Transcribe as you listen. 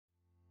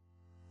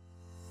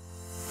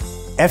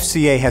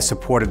FCA has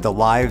supported the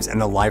lives and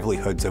the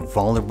livelihoods of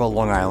vulnerable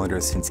Long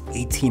Islanders since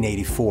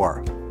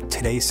 1884,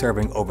 today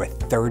serving over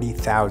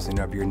 30,000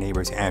 of your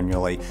neighbors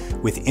annually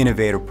with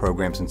innovative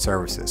programs and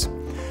services.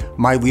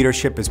 My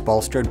leadership is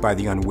bolstered by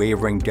the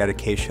unwavering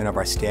dedication of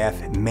our staff,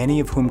 many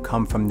of whom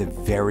come from the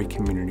very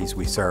communities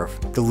we serve.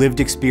 The lived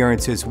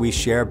experiences we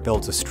share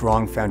builds a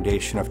strong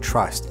foundation of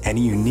trust and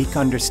a unique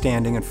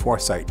understanding and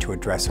foresight to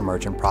address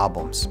emergent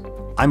problems.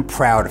 I'm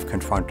proud of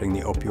confronting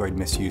the opioid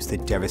misuse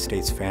that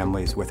devastates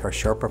families with our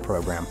Sherpa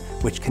program,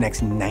 which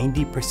connects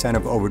 90%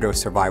 of overdose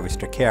survivors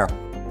to care.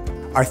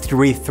 Our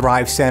 3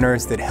 Thrive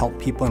centers that help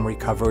people in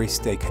recovery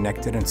stay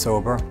connected and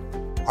sober.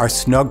 Our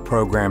SNUG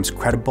programs,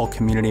 credible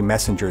community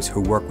messengers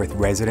who work with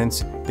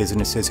residents,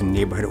 businesses, and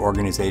neighborhood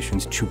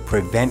organizations to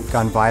prevent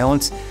gun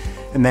violence.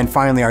 And then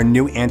finally, our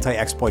new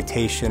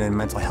anti-exploitation and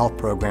mental health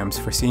programs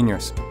for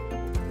seniors.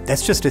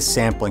 That's just a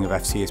sampling of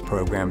FCA's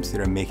programs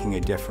that are making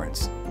a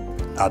difference.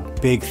 A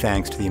big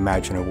thanks to the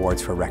Imagine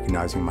Awards for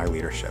recognizing my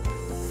leadership.